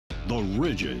The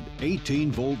RIDGID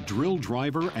 18-volt drill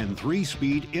driver and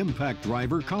 3-speed impact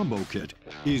driver combo kit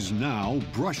is now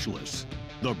brushless.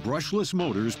 The brushless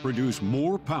motors produce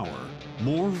more power,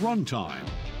 more runtime,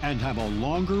 and have a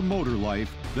longer motor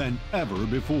life than ever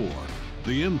before.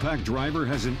 The impact driver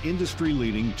has an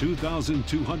industry-leading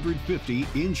 2,250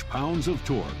 inch-pounds of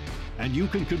torque, and you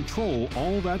can control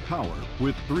all that power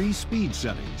with 3 speed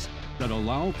settings that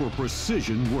allow for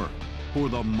precision work for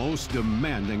the most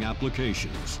demanding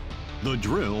applications. The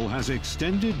drill has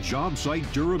extended job site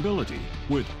durability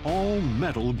with all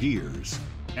metal gears,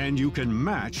 and you can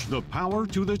match the power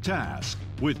to the task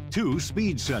with 2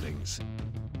 speed settings.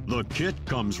 The kit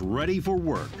comes ready for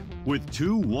work with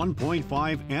 2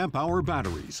 1.5 amp-hour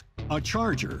batteries, a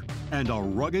charger, and a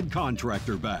rugged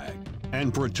contractor bag,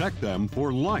 and protect them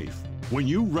for life when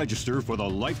you register for the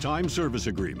lifetime service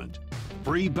agreement.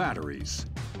 Free batteries,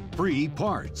 free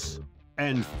parts,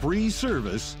 and free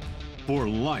service for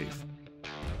life.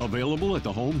 Available at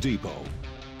the Home Depot.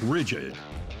 RIDGID.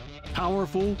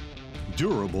 Powerful,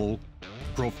 durable,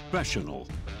 professional.